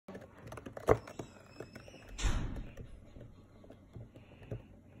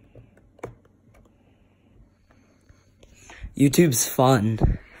YouTube's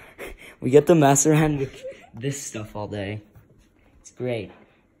fun. We get to mess around with this stuff all day. It's great.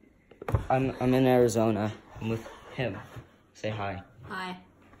 I'm in Arizona. I'm with him. Say hi. Hi.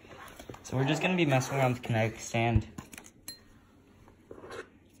 So we're just gonna be messing around with the Kinetic stand.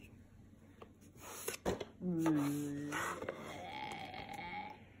 No.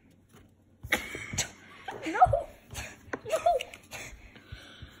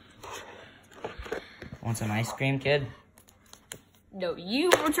 Want some ice cream, kid? No, you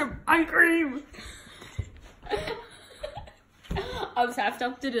want some ice cream. I was half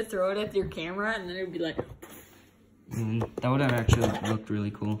tempted to throw it at your camera and then it would be like... That would have actually looked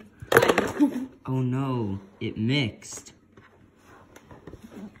really cool. Oh no, it mixed.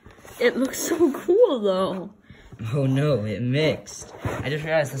 It looks so cool though. Oh no, it mixed. I just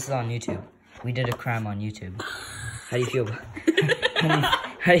realized this is on YouTube. We did a crime on YouTube. How do you feel about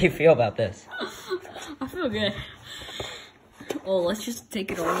how do you feel about this? I feel good. Oh, let's just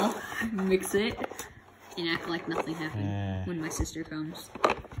take it all, mix it, and act like nothing happened when my sister comes.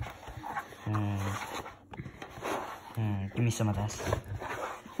 Give me some of this.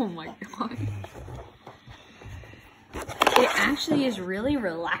 Oh my god. It actually is really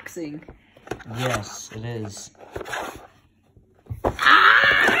relaxing. Yes, it is. I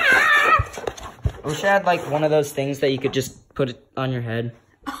wish I had like one of those things that you could just put it on your head.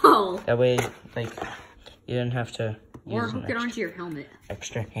 Oh. That way, like, you didn't have to Or use hook it onto your helmet.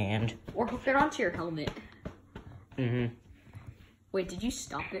 extra hand. Or hook it onto your helmet. Mm-hmm. Wait, did you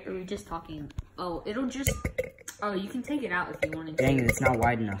stop it or were we just talking? Oh, it'll just... Oh, you can take it out if you wanted to. Dang, it's not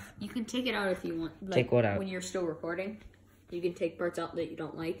wide enough. You can take it out if you want. Like, take what out? When you're still recording. You can take parts out that you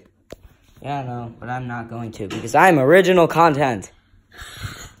don't like. Yeah, I know, but I'm not going to because I'm original content.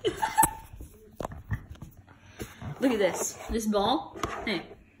 Look at this. This ball. Hey,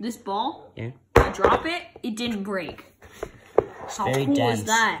 this ball. Yeah. I drop it, it didn't break. How very cool dense. is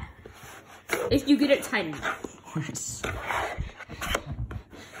that? If you get it tight enough.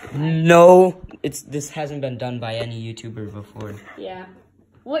 No, this hasn't been done by any YouTuber before. Yeah.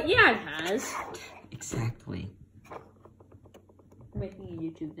 Well, yeah, it has. Exactly. I'm making a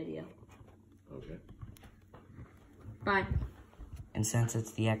YouTube video. Okay. Bye. And since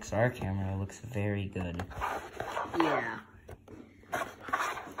it's the XR camera, it looks very good. Yeah.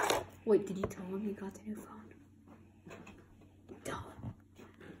 Wait, did you tell him you got the new phone? Don't.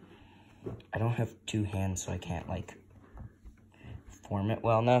 I don't have two hands, so I can't, like, form it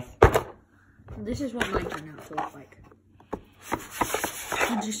well enough. This is what mine turned out to look like.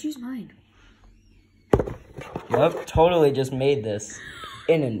 Just use mine. Yep, totally just made this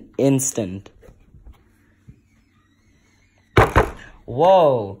in an instant.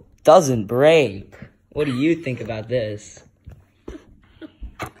 Whoa, doesn't break. What do you think about this?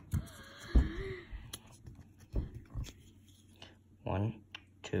 One,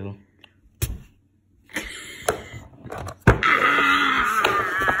 two.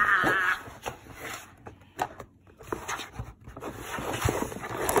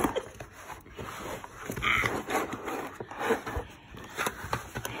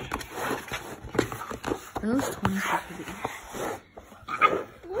 Those 20s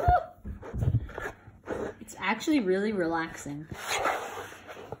It's actually really relaxing.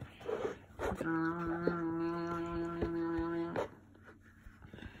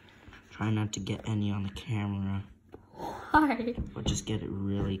 Try not to get any on the camera. Why? But just get it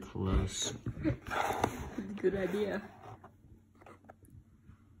really close. Good idea.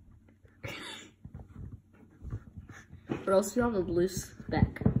 Or else you'll have a blue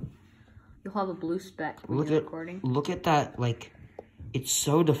speck. You'll have a blue speck when you're recording. Look at that, like, it's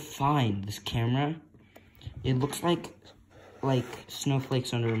so defined, this camera. It looks like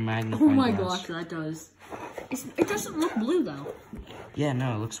snowflakes under a magnifying glass. Oh my gosh, that does. It doesn't look blue though. Yeah,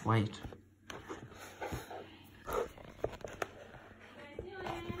 no, it looks white.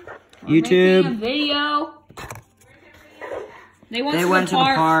 We're YouTube. making a video. They went to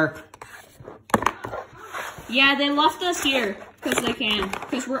the park. Yeah, they left us here because they can.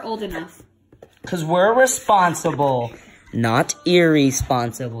 Because we're old enough. Because we're responsible, not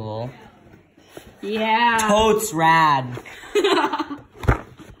irresponsible. Yeah. Totes rad.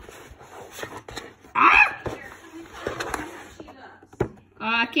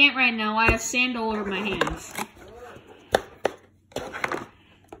 I can't right now. I have sand all over my hands.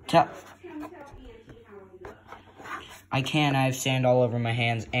 I can. I have sand all over my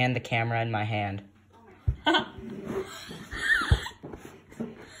hands and the camera in my hand.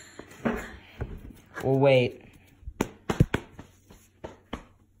 Well, wait.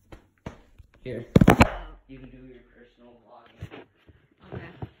 Here. You can do your personal vlogging.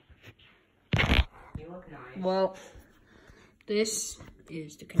 Okay. You look nice. Well, This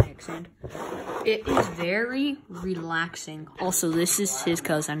is the Kinetic sand. It is very relaxing. Also, this is his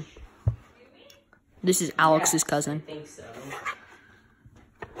cousin. This is Alex's cousin. I think so.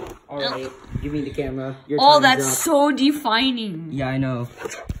 Alright, give me the camera. Your Oh, time's that's up. so defining. Yeah, I know.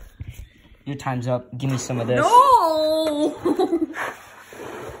 Your time's up. Give me some of this. No!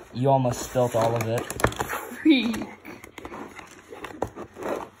 You almost spilt all of it. Freak.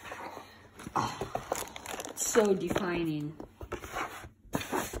 So defining.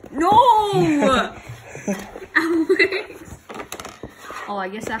 No! Alex! Oh, I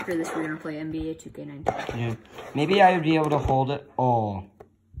guess after this we're gonna play NBA 2K19. Yeah. Maybe I would be able to hold it. Oh.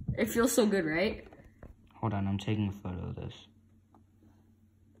 It feels so good, right? Hold on, I'm taking a photo of this.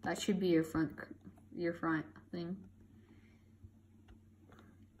 That should be your front thing.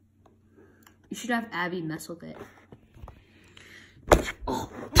 You should have Abby mess with it. Oh,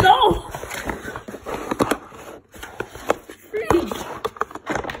 no! Freak!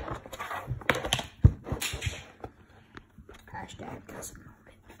 Hashtag cousin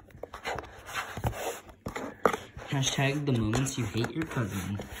moment. Hashtag the moments you hate your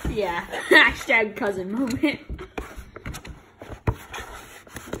cousin. Yeah, hashtag cousin moment.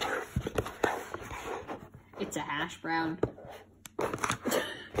 It's a hash brown.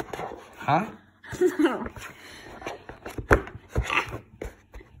 Huh? No.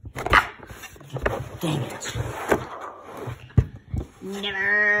 Dang it.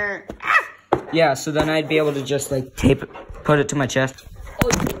 Never. Yeah, so then I'd be able to just like tape it, put it to my chest. Oh,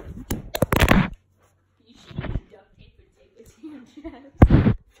 you should use duct tape and tape it to your chest.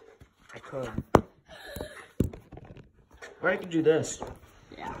 I could. Or I could do this.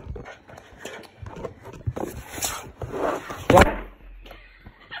 Yeah. What?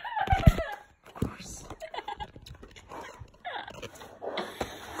 Of course.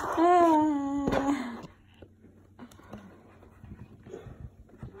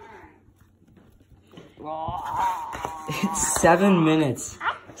 It's 7 minutes.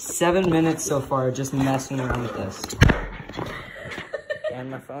 7 minutes so far just messing around with this. And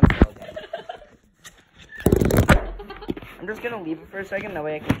my phone fell again. I'm just gonna leave it for a second, that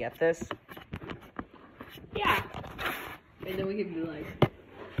way I can get this. Yeah. And then we can be like,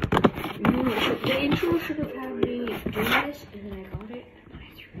 the intro should have had me doing this, and then I got it, and I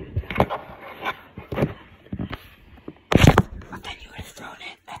threw it back. But then you would have thrown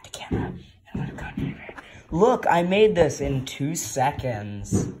it at the camera and would have gone over. Look, I made this in 2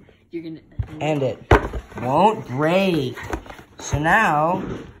 seconds. You're gonna. And it won't break. So now,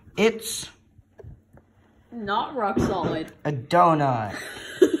 it's Not rock solid. a donut.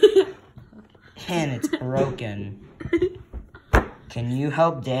 And it's broken. Can you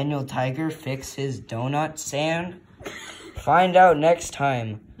help Daniel Tiger fix his donut stand? Find out next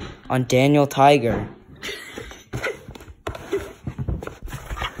time on Daniel Tiger.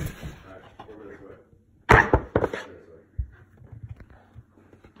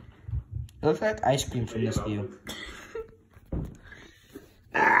 It looks like ice cream from this view.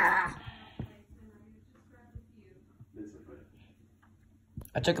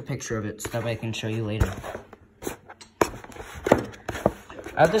 I took a picture of it so that way I can show you later.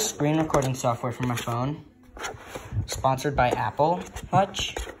 I have this screen recording software for my phone. Sponsored by Apple.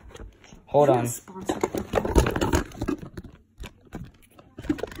 Much. Hold on.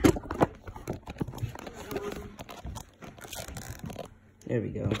 There we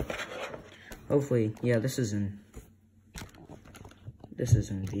go. Hopefully, yeah, this is in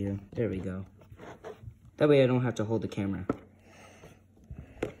view. There we go. That way I don't have to hold the camera.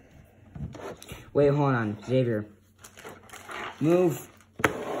 Wait, hold on, Xavier. Move.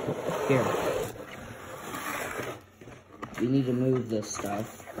 Here. We need to move this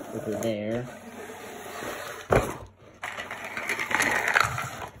stuff over there.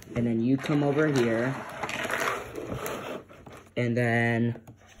 And then you come over here. And then...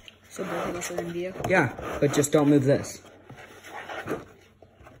 So both of us are in view? Yeah, but just don't move this.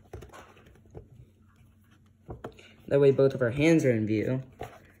 That way both of our hands are in view.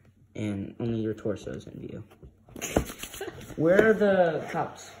 And only your torso is in view. Where are the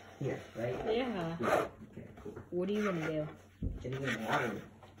cups? Here, right? Yeah. Okay, cool. What are you gonna do? Getting a water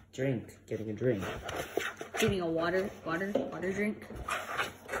drink. Getting a drink. Getting a water drink?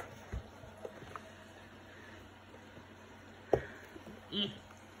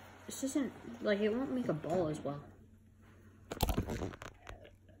 This isn't, like, it won't make a ball as well.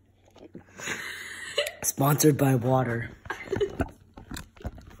 Sponsored by water.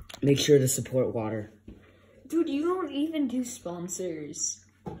 Make sure to support water. Dude, you don't even do sponsors.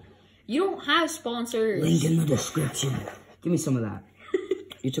 You don't have sponsors. Link in the description. Give me some of that.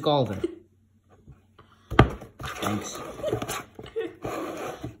 You took all of it. Thanks.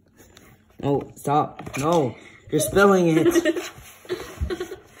 Oh, stop. No, you're spilling it.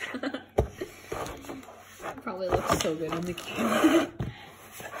 Probably looks so good on the camera.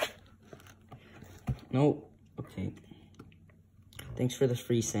 No. Okay. Thanks for the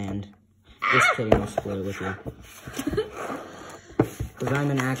free sand. Just kidding, I'll split it with you. Because I'm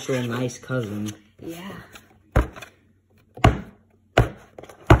an actual nice cousin. Yeah.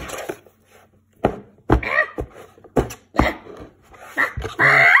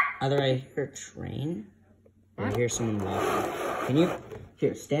 Either I hear a train, or I hear someone walking. Can you?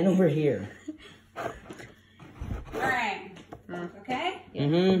 Here, stand over here. Alright. Okay?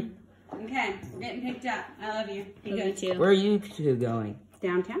 Mm-hmm. Okay, we're getting picked up. I love you. You Me good? too. Where are you two going?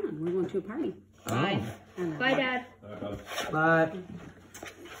 Downtown. We're going to a party. Bye. Oh. Bye, Dad. Bye.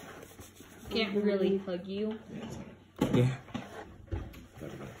 Can't really hug you. Yeah.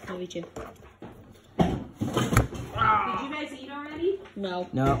 Love you too. Did you guys eat already? No.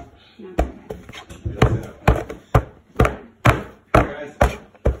 No. No. Oops,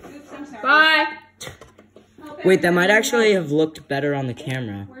 I'm sorry. Bye. Hope Wait, that might everybody actually knows have looked better on the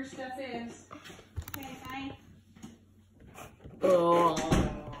camera. where stuff is. Okay, bye. Oh.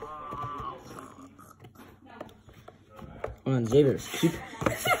 Come on, Xavier,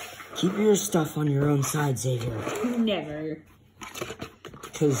 keep your stuff on your own side, Xavier. Never.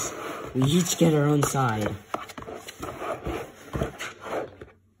 Because we each get our own side.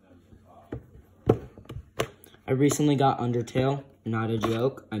 I recently got Undertale, not a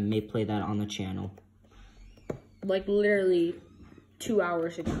joke. I may play that on the channel. Like literally 2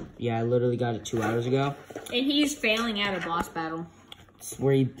 hours ago. Yeah, I literally got it 2 hours ago. And he's failing at a boss battle. It's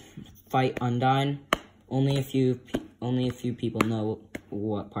where you fight Undyne. Only a few people know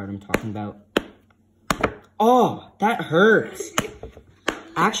what part I'm talking about. Oh, that hurts.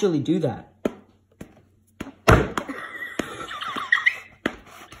 Actually do that.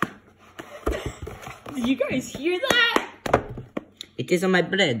 Did you guys hear that? It is on my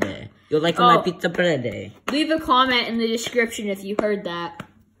bread. You like on my pizza bread. Leave a comment in the description if you heard that.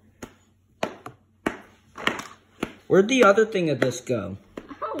 Where'd the other thing of this go?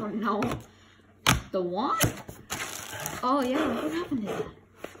 I don't know. The wand? Oh yeah, what happened to that?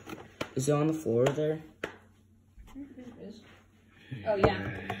 Is it on the floor there? Oh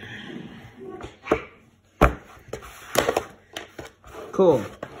yeah. Cool.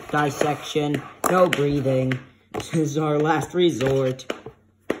 Dissection. No breathing. This is our last resort.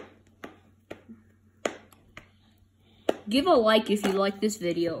 Give a like if you like this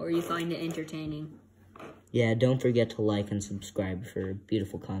video or you find it entertaining. Yeah, don't forget to like and subscribe for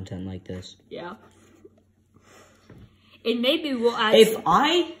beautiful content like this. Yeah. And maybe we'll add... If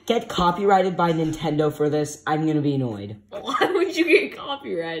I get copyrighted by Nintendo for this, I'm gonna be annoyed. Why would you get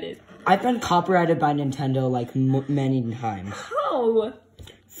copyrighted? I've been copyrighted by Nintendo like many times. How?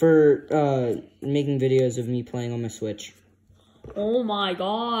 For making videos of me playing on my Switch. Oh my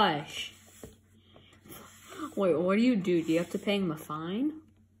gosh. Wait, what do? Do you have to pay him a fine?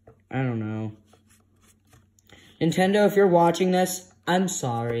 I don't know. Nintendo, if you're watching this, I'm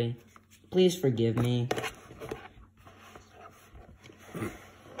sorry. Please forgive me.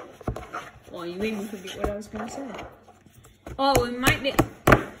 Well, you made me forget what I was gonna say. Oh, we might make,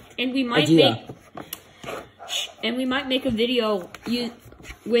 and we might Idea. make a video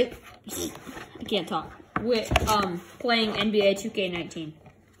with, I can't talk, with playing NBA 2K19.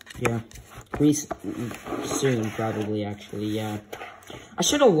 Yeah. Soon, probably, actually, yeah. I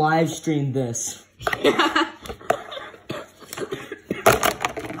should have live streamed this.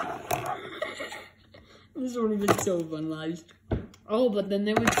 This would have been so fun live. Oh, but then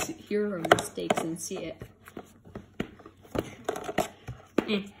they would hear our mistakes and see it.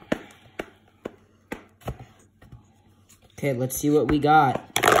 Okay, let's see what we got.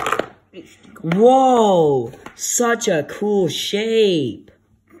 Whoa! Such a cool shape.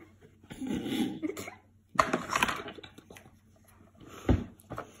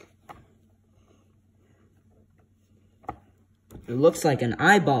 It looks like an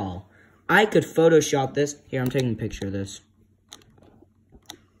eyeball. I could Photoshop this. Here, I'm taking a picture of this.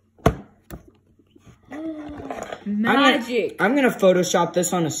 Magic! I'm gonna Photoshop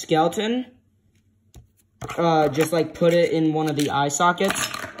this on a skeleton. Just like put it in one of the eye sockets.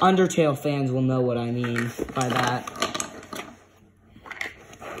 Undertale fans will know what I mean by that.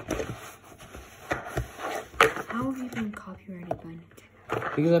 How have you been copyrighted by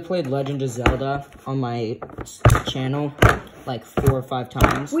Nintendo? Because I played Legend of Zelda on my channel like 4 or 5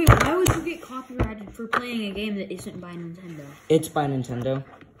 times. Wait, why would you get copyrighted for playing a game that isn't by Nintendo? It's by Nintendo.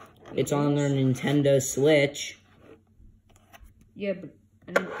 It's on their Nintendo Switch. Yeah, but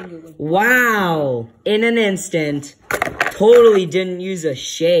I don't think it was. Wow! In an instant. totally didn't use a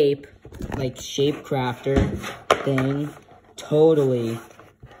shape, like shape crafter thing. Totally.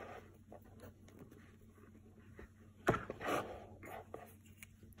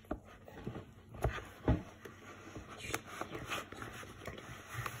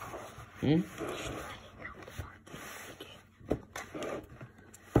 Hmm?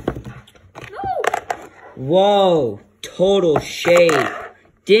 Whoa, total shape.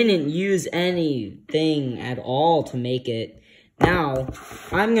 Didn't use anything at all to make it. Now,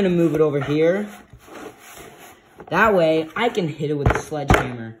 I'm gonna move it over here. That way, I can hit it with a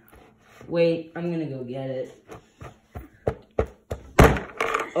sledgehammer. Wait, I'm gonna go get it.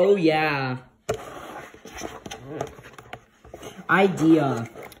 Oh yeah. Idea.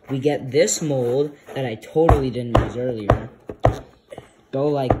 We get this mold that I totally didn't use earlier. Go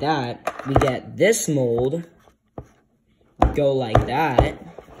like that. We get this mold. Go like that.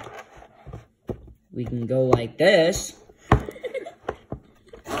 We can go like this.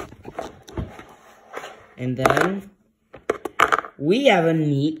 And then we have a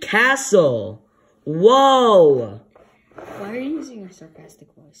neat castle. Whoa! Why are you using a sarcastic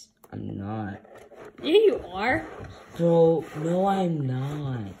voice? I'm not. Yeah, you are. Bro, no I'm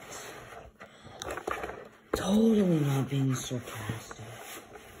not. Totally not being sarcastic.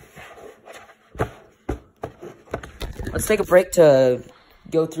 Let's take a break to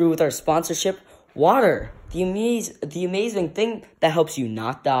go through with our sponsorship. Water, the amazing thing that helps you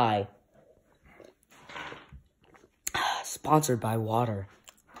not die. Sponsored by water.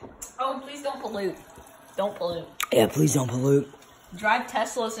 Oh, please don't pollute. Don't pollute. Yeah, please don't pollute. Drive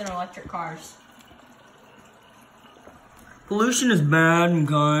Teslas and electric cars. Pollution is bad,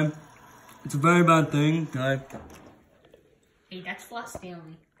 okay? It's a very bad thing, okay? Hey, that's Flat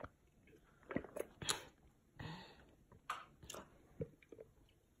Stanley.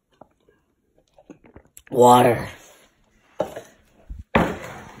 Water.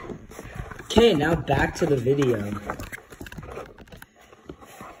 Okay, now back to the video.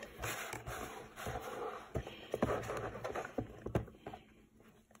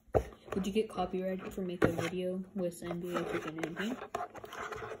 Would you get copyrighted for making a video with NBA 2K19?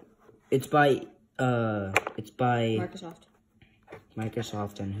 It's by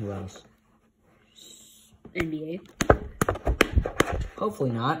Microsoft and who else? NBA.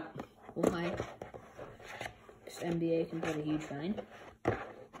 Hopefully not. Why? Because NBA can put a huge fine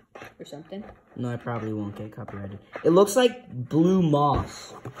or something. No, I probably won't get copyrighted. It looks like Blue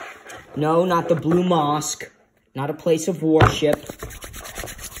Moss. No, not the Blue Mosque. Not a place of worship.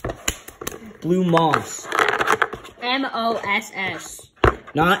 Blue Moss. MOSS.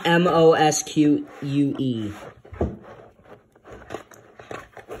 Not MOSQUE.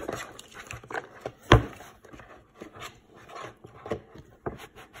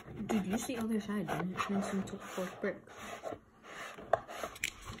 Dude, use the other side, then it turns into a fourth brick.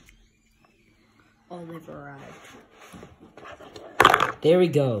 Oh, they've arrived. There we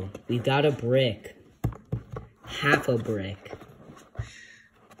go. We got a brick. Half a brick.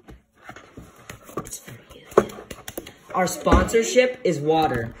 Our sponsorship is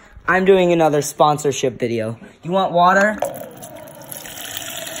water. I'm doing another sponsorship video. You want water?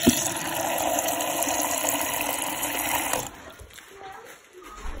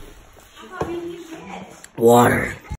 Water.